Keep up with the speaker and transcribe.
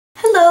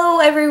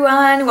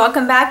everyone,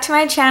 welcome back to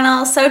my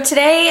channel. So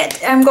today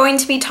I'm going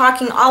to be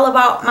talking all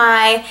about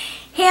my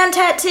hand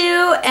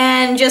tattoo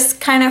and just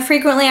kind of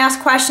frequently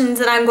asked questions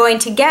that I'm going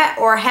to get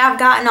or have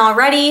gotten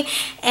already,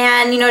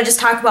 and just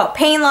talk about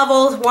pain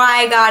levels,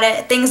 why I got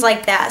it, things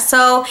like that.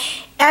 So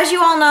as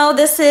you all know,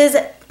 this is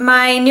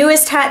my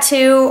newest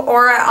tattoo,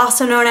 or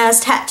also known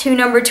as tattoo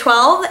number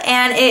 12,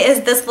 and it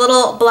is this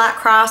little black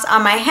cross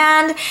on my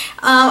hand.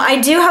 I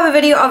do have a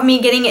video of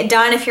me getting it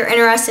done. If you're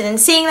interested in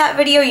seeing that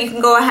video, you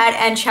can go ahead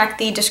and check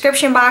the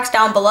description box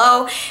down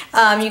below.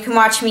 You can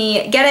watch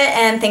me get it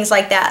and things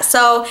like that.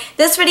 So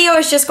this video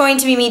is just going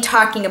to be me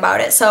talking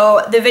about it.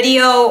 So the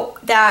video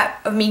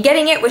of me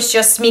getting it was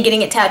just me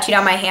getting it tattooed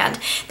on my hand.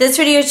 This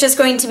video is just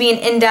going to be an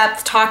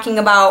in-depth talking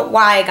about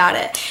why I got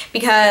it,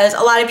 because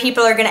a lot of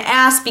people are going to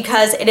ask,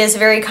 because it is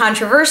very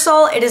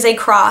controversial. It is a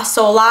cross,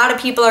 so a lot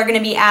of people are going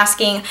to be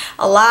asking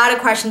a lot of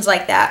questions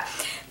like that.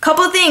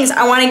 Couple of things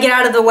I want to get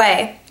out of the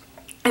way.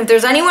 If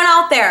there's anyone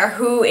out there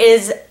who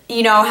is,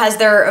 has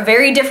a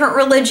very different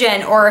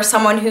religion, or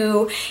someone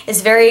who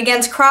is very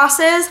against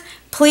crosses,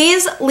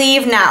 please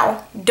leave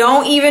now.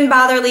 Don't even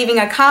bother leaving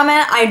a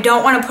comment. I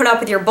don't want to put up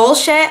with your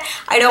bullshit.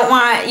 I don't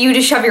want you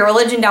to shove your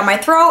religion down my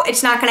throat.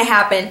 It's not going to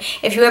happen.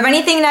 If you have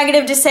anything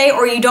negative to say,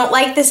 or you don't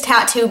like this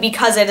tattoo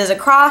because it is a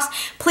cross,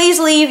 please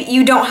leave.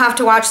 You don't have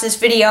to watch this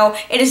video.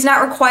 It is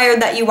not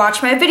required that you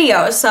watch my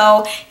videos.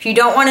 So if you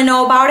don't want to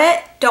know about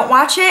it, don't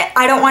watch it.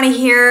 I don't want to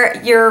hear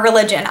your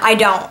religion. I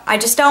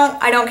just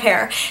don't. I don't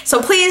care.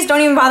 So please don't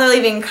even bother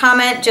leaving a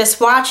comment.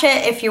 Just watch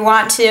it if you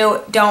want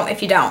to. Don't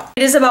if you don't.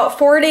 It is about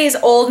 4 days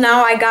old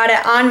now. I got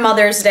it on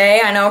Mother's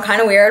Day. I know,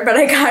 kind of weird, but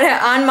I got it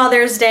on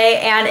Mother's Day,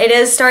 and it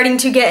is starting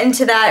to get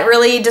into that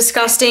really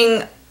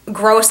disgusting,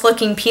 gross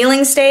looking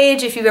peeling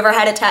stage. If you've ever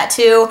had a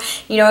tattoo,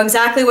 you know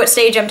exactly what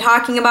stage I'm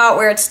talking about,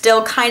 where it's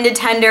still kind of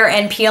tender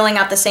and peeling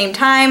at the same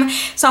time.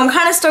 So I'm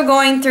kind of still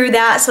going through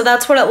that. So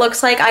that's what it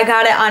looks like. I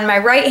got it on my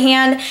right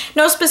hand.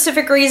 No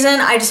specific reason.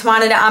 I just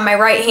wanted it on my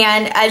right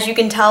hand. As you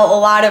can tell, a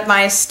lot of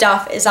my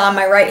stuff is on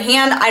my right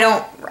hand. I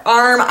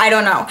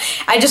don't know.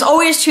 I just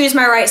always choose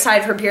my right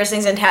side for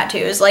piercings and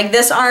tattoos. Like,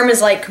 this arm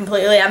is like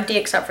completely empty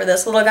except for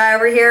this little guy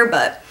over here,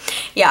 but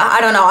yeah,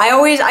 I don't know.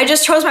 I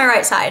just chose my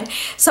right side.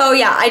 So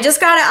yeah, I just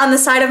got it on the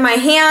side of my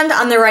hand,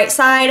 on the right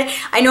side.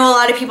 I know a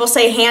lot of people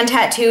say hand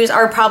tattoos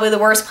are probably the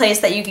worst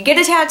place that you could get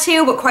a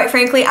tattoo, but quite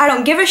frankly, I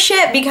don't give a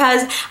shit,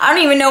 because I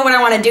don't even know what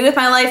I want to do with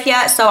my life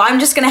yet, so I'm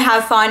just gonna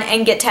have fun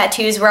and get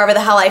tattoos wherever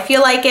the hell I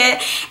feel like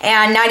it,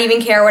 and not even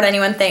care what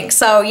anyone thinks.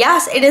 So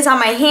yes, it is on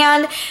my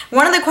hand.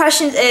 One of the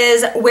questions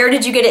is, where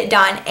did you get it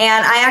done?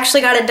 And I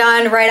actually got it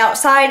done right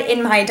outside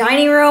in my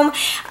dining room.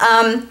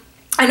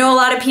 I know a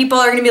lot of people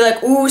are gonna be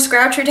like, ooh,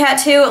 scratcher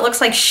tattoo, it looks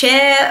like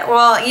shit.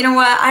 Well, you know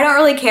what, I don't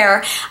really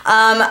care.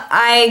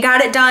 I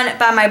got it done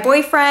by my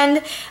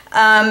boyfriend,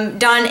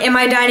 done in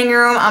my dining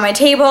room on my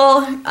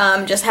table,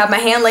 just have my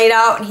hand laid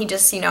out, and he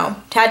just,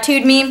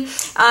 tattooed me.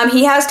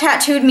 He has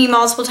tattooed me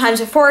multiple times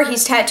before.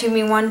 He's tattooed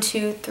me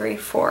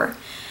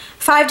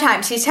 5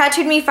 times. He's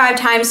tattooed me 5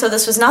 times, so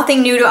this was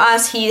nothing new to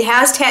us. He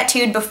has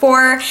tattooed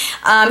before.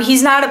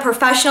 He's not a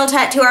professional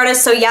tattoo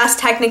artist, so yes,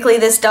 technically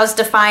this does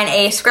define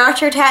a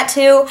scratcher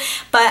tattoo,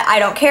 but I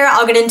don't care.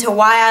 I'll get into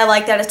why I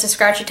like that it's a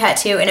scratcher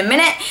tattoo in a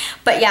minute.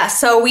 But yeah,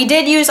 so we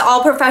did use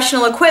all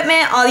professional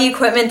equipment. All the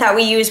equipment that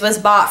we used was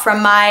bought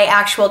from my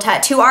actual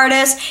tattoo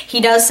artist. He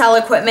does sell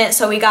equipment,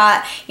 so we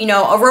got,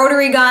 a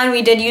rotary gun.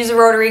 We did use a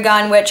rotary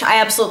gun, which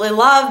I absolutely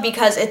love,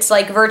 because it's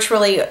like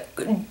virtually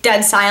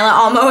dead silent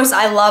almost.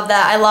 I love that.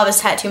 I love his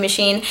tattoo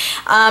machine.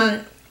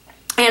 And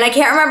I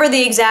can't remember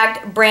the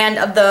exact brand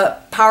of the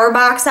power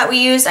box that we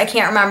used. I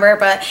can't remember,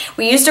 but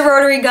we used a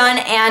rotary gun,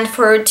 and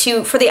for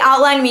the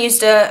outline we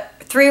used a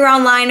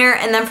 3-round liner,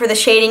 and then for the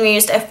shading we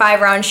used a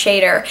 5-round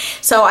shader.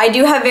 So I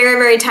do have very,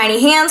 very tiny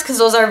hands, because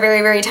those are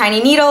very, very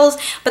tiny needles,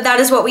 but that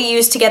is what we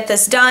used to get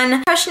this done.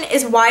 The question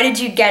is, why did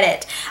you get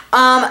it?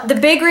 The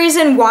big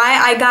reason why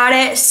I got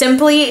it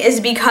simply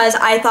is because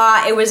I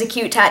thought it was a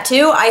cute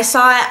tattoo. I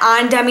saw it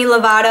on Demi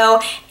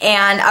Lovato,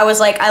 and I was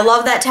like, I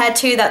love that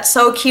tattoo, that's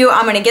so cute,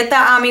 I'm gonna get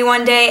that on me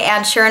one day,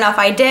 and sure enough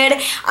I did.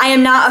 I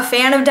am not a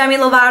fan of Demi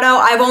Lovato.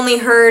 I've only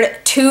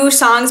heard 2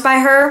 songs by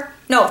her.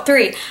 No,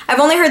 3. I've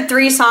only heard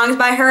 3 songs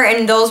by her,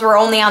 and those were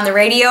only on the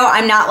radio.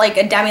 I'm not like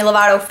a Demi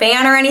Lovato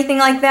fan or anything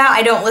like that.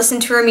 I don't listen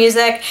to her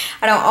music.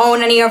 I don't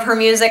own any of her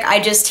music. I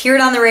just hear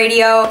it on the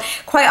radio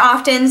quite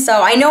often.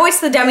 So I know it's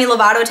the Demi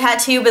Lovato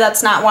tattoo, but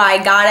that's not why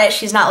I got it.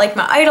 She's not like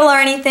my idol or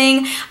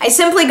anything. I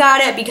simply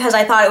got it because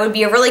I thought it would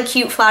be a really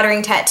cute,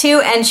 flattering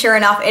tattoo, and sure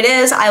enough it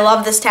is. I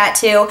love this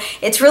tattoo.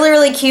 It's really,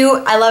 really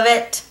cute. I love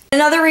it.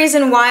 Another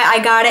reason why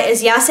I got it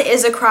is, yes, it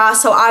is a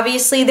cross, so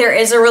obviously there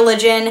is a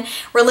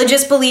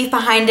religious belief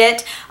behind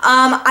it.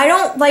 I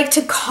don't like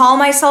to call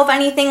myself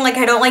anything. Like,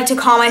 I don't like to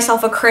call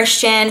myself a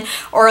Christian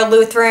or a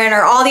Lutheran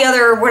or all the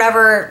other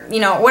whatever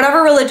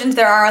religions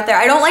there are out there.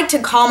 I don't like to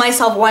call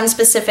myself one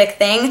specific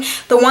thing.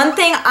 The one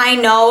thing I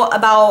know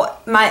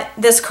about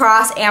this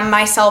cross and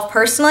myself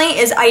personally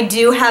is I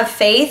do have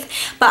faith,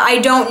 but I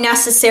don't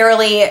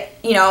necessarily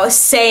you know,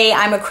 say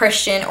I'm a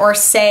Christian or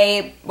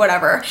say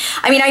whatever.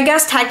 I mean, I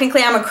guess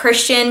technically I'm a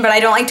Christian, but I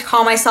don't like to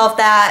call myself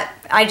that.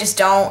 I just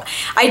don't.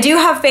 I do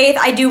have faith.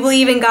 I do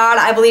believe in God.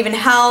 I believe in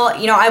hell.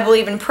 You know, I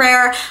believe in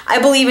prayer. I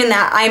believe in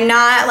that. I'm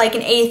not like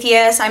an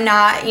atheist. I'm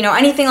not, you know,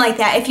 anything like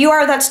that. If you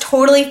are, that's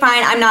totally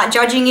fine. I'm not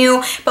judging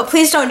you, but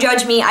please don't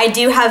judge me. I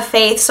do have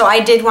faith, so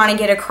I did want to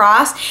get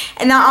across.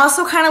 And that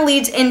also kind of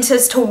leads into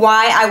as to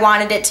why I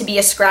wanted it to be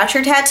a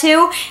scratcher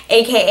tattoo,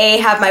 aka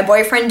have my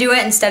boyfriend do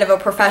it instead of a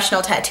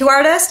professional tattoo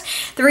artist.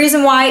 The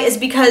reason why is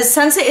because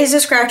since it is a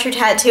scratcher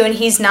tattoo and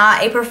he's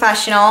not a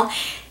professional,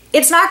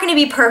 it's not going to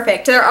be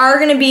perfect. There are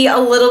going to be a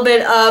little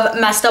bit of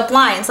messed up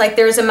lines. Like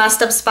there's a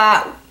messed up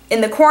spot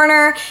in the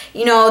corner,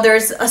 you know,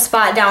 there's a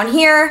spot down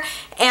here,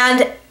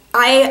 and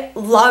I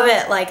love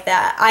it like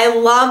that. I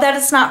love that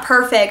it's not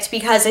perfect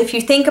because if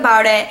you think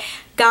about it,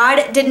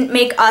 God didn't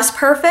make us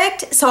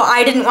perfect, so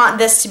I didn't want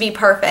this to be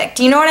perfect.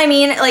 Do you know what I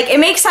mean? Like, it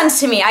makes sense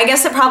to me. I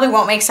guess it probably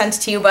won't make sense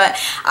to you, but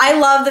I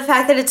love the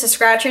fact that it's a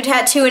scratcher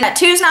tattoo, and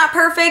tattoo's not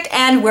perfect,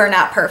 and we're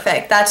not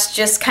perfect. That's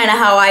just kind of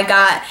how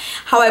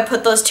I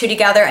put those two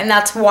together, and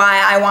that's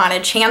why I want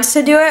a chance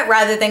to do it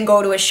rather than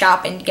go to a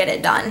shop and get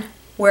it done,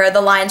 where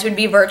the lines would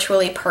be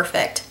virtually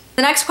perfect.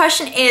 The next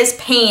question is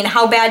pain.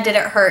 How bad did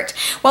it hurt?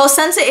 Well,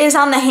 since it is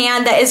on the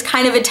hand, that is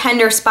kind of a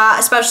tender spot,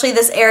 especially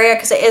this area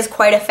because it is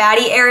quite a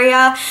fatty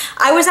area.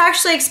 I was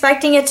actually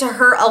expecting it to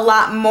hurt a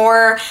lot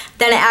more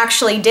than it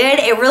actually did.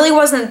 It really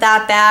wasn't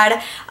that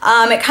bad.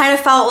 It kind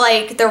of felt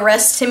like the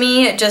wrist to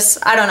me. It just,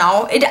 I don't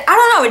know.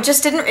 It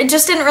just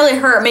didn't really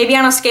hurt. Maybe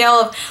on a scale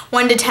of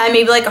 1 to 10,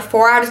 maybe like a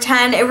 4 out of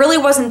 10. It really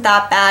wasn't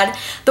that bad.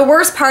 The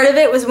worst part of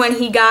it was when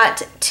he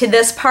got to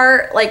this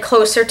part, like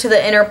closer to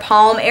the inner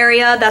palm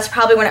area. That's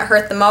probably when it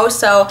hurt the most.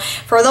 So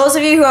for those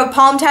of you who have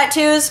palm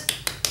tattoos,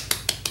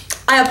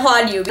 I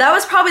applaud you. That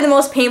was probably the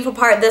most painful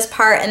part, this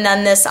part, and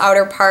then this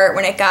outer part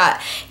when it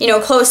got, you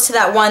know, close to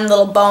that one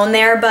little bone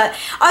there. But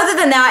other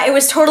than that, it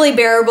was totally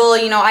bearable.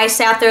 You know, I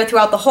sat there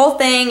throughout the whole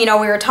thing. You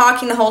know, we were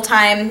talking the whole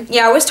time.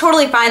 Yeah, it was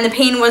totally fine. The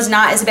pain was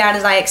not as bad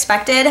as I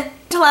expected.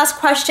 The last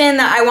question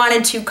that I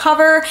wanted to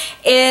cover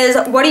is,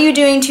 what are you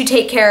doing to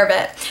take care of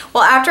it?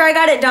 Well, after I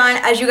got it done,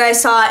 as you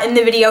guys saw in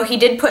the video, he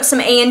did put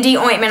some A&D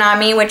ointment on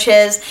me, which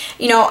is,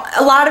 you know,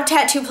 a lot of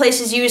tattoo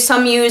places use,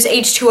 some use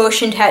H2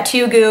 Ocean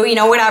tattoo goo, you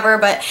know, whatever,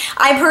 but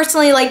I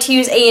personally like to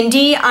use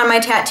A&D on my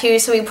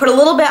tattoos, so we put a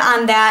little bit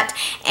on that,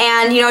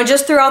 and, you know,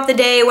 just throughout the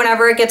day,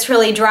 whenever it gets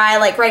really dry,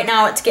 like right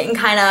now it's getting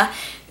kind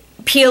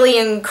of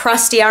peely and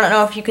crusty. I don't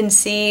know if you can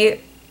see,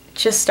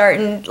 just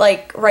starting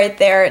like right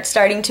there, it's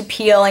starting to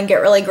peel and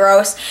get really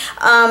gross.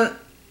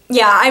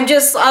 Yeah, I'll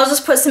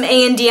just put some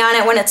A&D on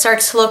it when it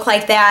starts to look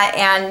like that,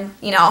 and,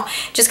 you know,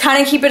 just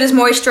kind of keep it as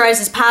moisturized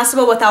as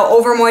possible without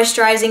over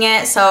moisturizing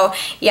it. So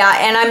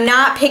yeah, and I'm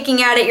not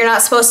picking at it. You're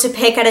not supposed to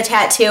pick at a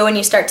tattoo when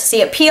you start to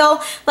see it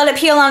peel. Let it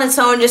peel on its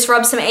own. Just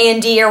rub some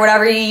A&D or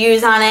whatever you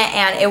use on it,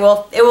 and it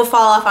will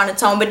fall off on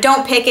its own. But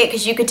don't pick it,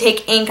 because you could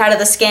take ink out of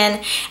the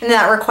skin, and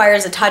that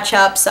requires a touch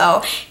up.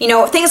 So, you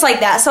know, things like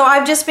that. So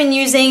I've just been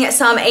using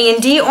some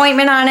A&D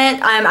ointment on it.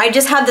 I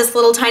just have this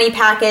little tiny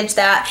package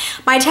that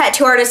my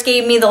tattoo artist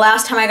gave me the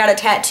last time I got a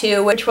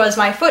tattoo, which was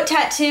my foot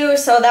tattoo.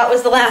 So that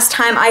was the last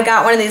time I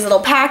got one of these little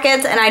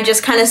packets, and I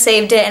just kind of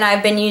saved it, and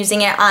I've been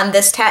using it on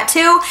this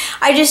tattoo.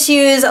 I just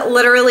use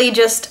literally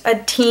just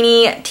a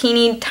teeny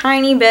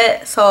tiny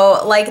bit,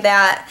 so like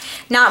that.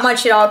 Not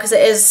much at all, because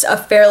it is a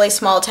fairly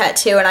small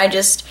tattoo, and I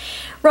just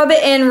rub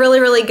it in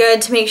really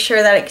good to make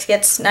sure that it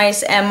gets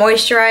nice and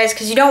moisturized,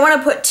 because you don't want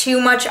to put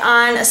too much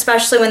on,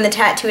 especially when the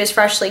tattoo is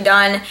freshly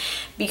done,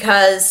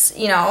 because,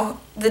 you know,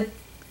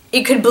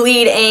 it could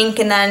bleed ink,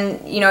 and then,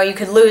 you know, you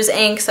could lose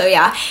ink. So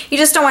yeah, you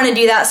just don't want to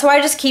do that. So I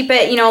just keep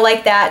it, you know,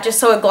 like that, just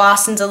so it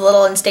glossens a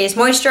little and stays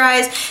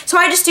moisturized. So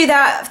I just do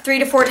that 3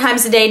 to 4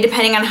 times a day,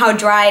 depending on how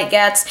dry it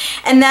gets.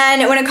 And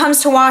then when it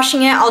comes to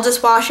washing it, I'll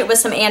just wash it with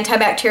some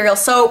antibacterial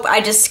soap. I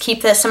just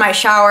keep this in my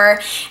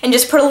shower and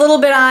just put a little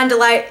bit on,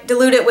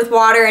 dilute it with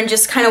water, and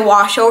just kind of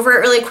wash over it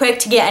really quick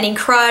to get any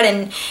crud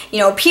and, you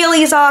know,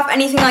 peelies off,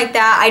 anything like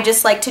that. I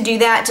just like to do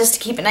that just to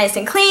keep it nice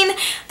and clean.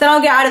 Then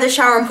I'll get out of the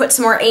shower and put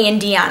some more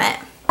A&D on it.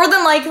 More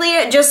than likely,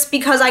 just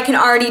because I can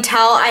already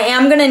tell, I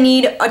am gonna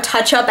need a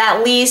touch-up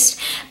at least,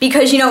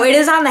 because, you know, it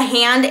is on the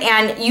hand,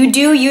 and you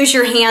do use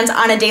your hands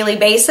on a daily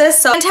basis.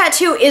 So a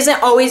tattoo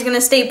isn't always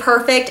gonna stay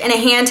perfect, and a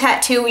hand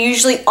tattoo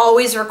usually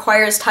always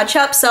requires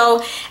touch-up.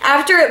 So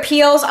after it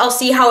peels, I'll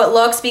see how it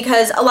looks,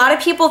 because a lot of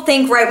people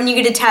think right when you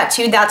get a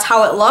tattoo, that's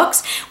how it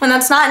looks, when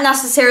that's not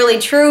necessarily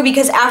true,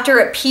 because after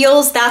it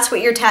peels, that's what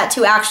your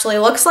tattoo actually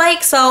looks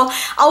like. So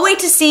I'll wait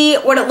to see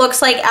what it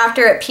looks like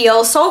after it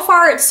peels. So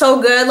far, it's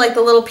so good, like the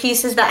little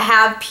pieces that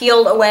have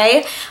peeled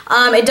away.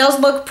 It does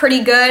look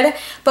pretty good,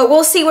 but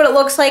we'll see what it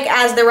looks like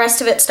as the rest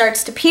of it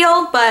starts to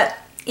peel. But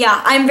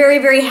yeah, I'm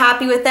very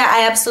happy with that.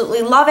 I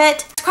absolutely love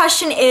it. Next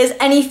question is,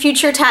 any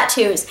future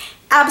tattoos?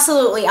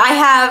 Absolutely. I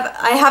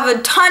have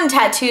a ton of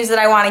tattoos that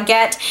I want to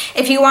get.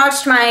 If you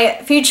watched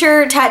my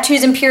future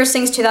tattoos and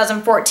piercings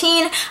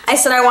 2014, I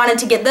said I wanted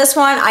to get this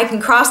one. I can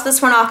cross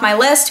this one off my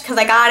list because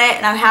I got it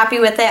and I'm happy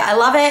with it. I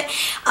love it.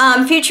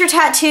 Future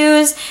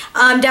tattoos,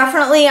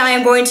 definitely I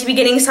am going to be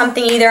getting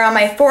something either on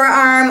my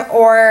forearm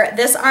or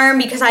this arm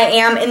because I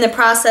am in the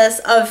process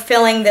of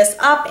filling this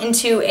up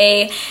into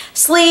a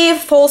sleeve,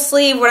 full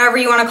sleeve, whatever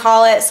you want to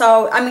call it.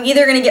 So I'm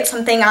either going to get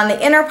something on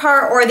the inner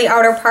part or the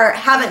outer part.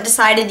 Haven't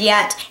decided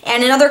yet.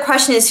 And another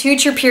question is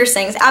future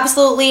piercings.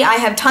 Absolutely, I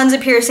have tons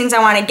of piercings I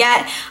want to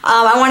get.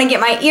 I want to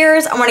get my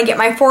ears. I want to get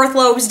my fourth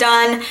lobes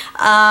done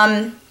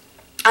on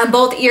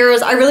both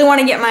ears. I really want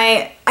to get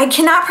my, I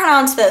cannot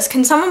pronounce this.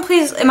 Can someone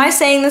please, am I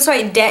saying this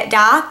right?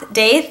 Dath?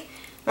 I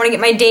want to get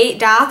my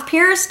Dath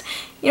pierced.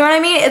 You know what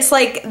I mean? It's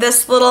like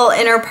this little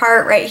inner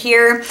part right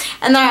here.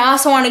 And then I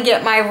also want to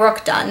get my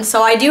rook done.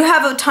 So I do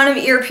have a ton of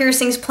ear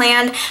piercings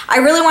planned. I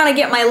really want to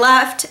get my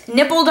left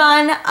nipple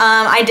done.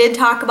 I did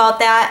talk about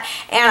that.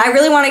 And I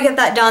really want to get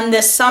that done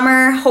this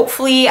summer.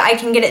 Hopefully I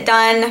can get it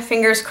done.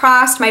 Fingers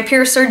crossed. My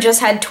piercer just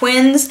had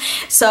twins.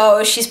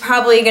 So she's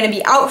probably going to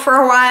be out for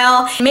a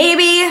while.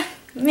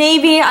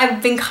 Maybe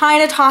I've been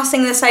kind of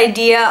tossing this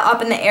idea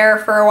up in the air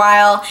for a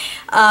while.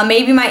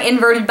 Maybe my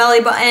inverted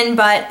belly button,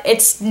 but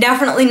it's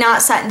definitely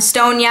not set in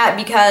stone yet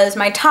because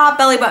my top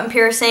belly button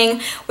piercing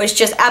was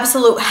just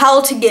absolute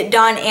hell to get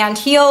done and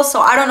heal.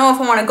 So I don't know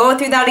if I want to go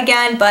through that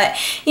again, but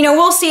you know,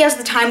 we'll see as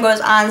the time goes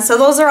on. So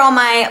those are all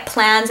my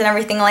plans and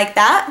everything like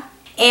that.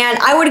 And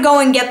I would go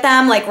and get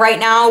them like right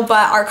now,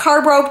 but our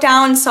car broke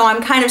down, so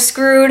I'm kind of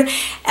screwed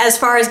as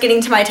far as getting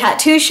to my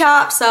tattoo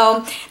shop.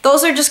 So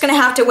those are just gonna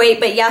have to wait,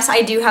 but yes,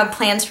 I do have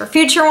plans for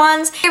future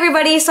ones. Hey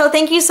everybody, so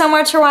thank you so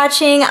much for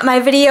watching my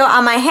video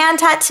on my hand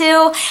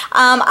tattoo.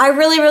 I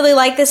really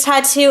like this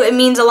tattoo. It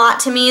means a lot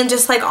to me,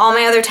 just like all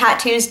my other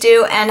tattoos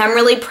do, and I'm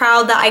really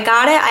proud that I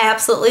got it. I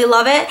absolutely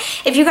love it.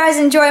 If you guys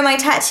enjoy my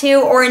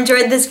tattoo or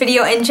enjoyed this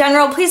video in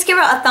general, please give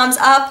it a thumbs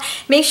up.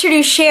 Make sure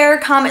to share,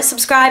 comment,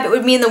 subscribe. It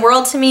would mean the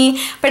world to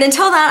me. But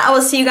until then, I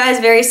will see you guys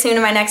very soon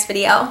in my next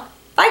video.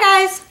 Bye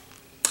guys!